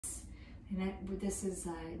And this is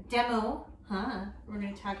a demo, We're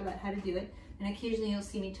going to talk about how to do it. And occasionally you'll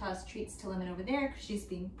see me toss treats to Lemon over there because she's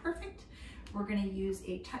being perfect. We're going to use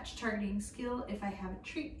a touch targeting skill. If I have a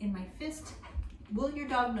treat in my fist, will your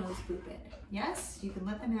dog nose boop it? Yes, you can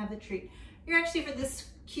let them have the treat. You're actually, for this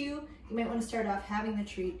cue, you might want to start off having the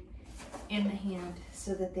treat in the hand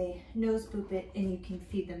so that they nose boop it and you can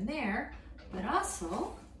feed them there. But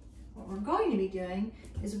also, what we're going to be doing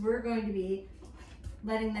is we're going to be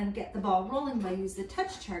letting them get the ball rolling by using the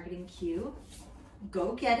touch targeting cue.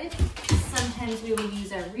 Go get it. Sometimes we will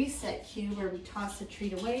use our reset cue where we toss the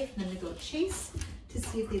treat away for them to go chase to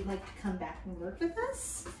see if they'd like to come back and work with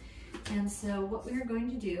us. And so what we are going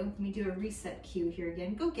to do, let me do a reset cue here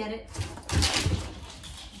again. Go get it.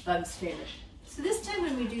 Bug's favorite. So this time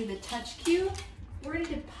when we do the touch cue, we're going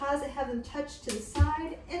to deposit, have them touch to the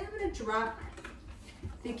side, and I'm going to drop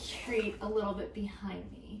the treat a little bit behind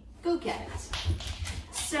me. Go get it.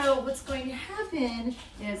 So what's going to happen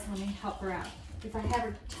is, let me help her out. If I have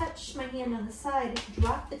her touch my hand on the side,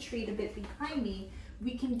 drop the treat a bit behind me,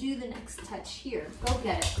 we can do the next touch here. Go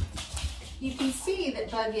get it. You can see that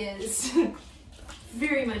Bug is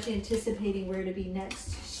very much anticipating where to be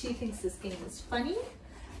next. She thinks this game is funny,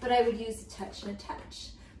 but I would use a touch and a touch.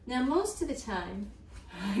 Now most of the time,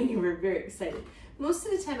 you were very excited. Most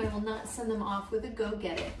of the time I will not send them off with a go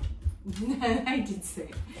get it. I did say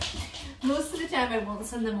it. Most of the time I won't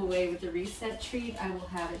send them away with the reset treat. I will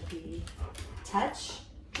have it be touch,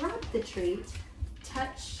 drop the treat,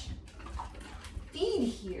 touch, feed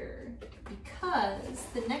here, because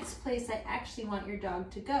the next place I actually want your dog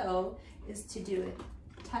to go is to do it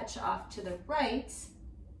touch off to the right.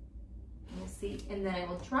 We'll see, and then I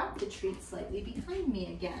will drop the treat slightly behind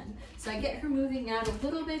me again. So I get her moving out a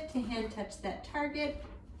little bit to hand touch that target.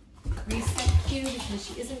 Reset cue because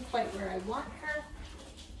she isn't quite where I want her.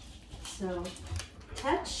 So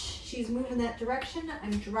touch, she's moving that direction.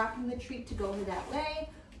 I'm dropping the treat to go over that way.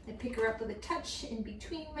 I pick her up with a touch in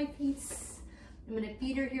between my feet. I'm gonna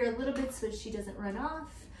feed her here a little bit so she doesn't run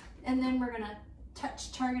off. And then we're gonna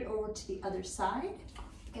touch target over to the other side.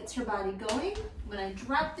 Gets her body going. When I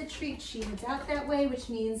drop the treat, she heads out that way, which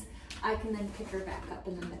means I can then pick her back up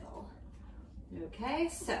in the middle. Okay,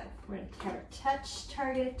 so we're gonna have her touch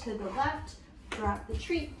target to the left, drop the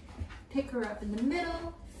treat, pick her up in the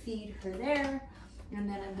middle, feed her there, and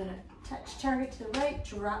then I'm gonna touch target to the right,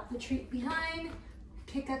 drop the treat behind,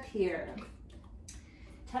 pick up here.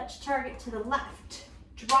 Touch target to the left,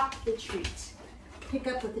 drop the treat, pick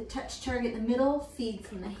up with the touch target in the middle, feed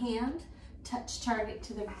from the hand, touch target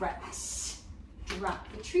to the right, drop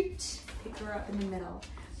the treat, pick her up in the middle.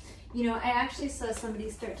 You know, I actually saw somebody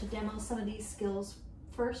start to demo some of these skills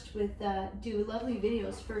first with, do lovely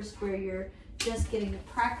videos first where you're just getting the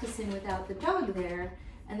practice in without the dog there,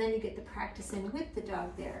 and then you get the practice in with the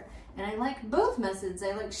dog there. And I like both methods.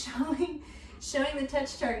 I like showing the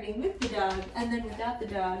touch targeting with the dog and then without the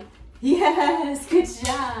dog. Yes, good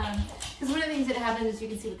job. Because one of the things that happens is you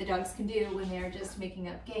can see what the dogs can do when they're just making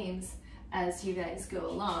up games as you guys go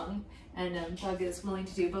along. And Bug is willing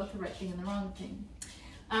to do both the right thing and the wrong thing.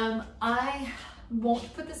 I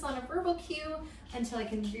won't put this on a verbal cue until I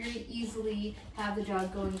can very easily have the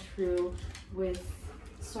dog going through with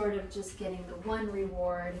sort of just getting the one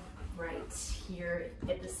reward right here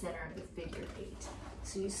at the center of the figure 8.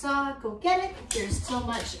 So you saw, go get it. There's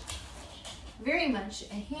still very much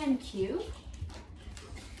a hand cue.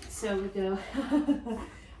 So we go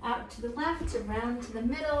out to the left, around to the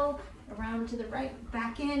middle, around to the right,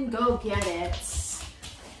 back in, go get it.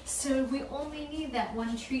 So we only need that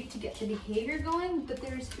one treat to get the behavior going, but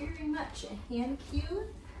there's very much a hand cue,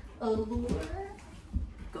 a lure,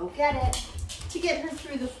 go get it, to get her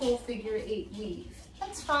through the full figure 8 weave.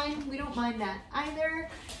 That's fine, we don't mind that either.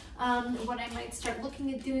 What I might start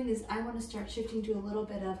looking at doing is I want to start shifting to a little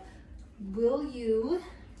bit of, will you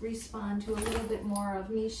respond to a little bit more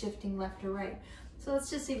of me shifting left or right? So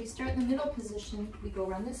let's just say we start in the middle position, we go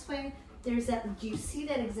around this way, there's that, do you see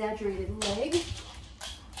that exaggerated leg?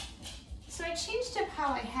 So I changed up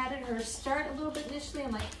how I had her start a little bit initially.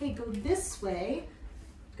 I'm like, hey, go this way,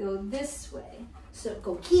 go this way. So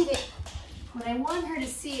go get it. What I want her to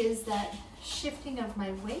see is that shifting of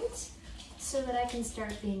my weight so that I can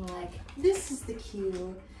start being like, this is the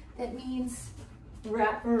cue. That means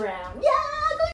wrap around. Yeah!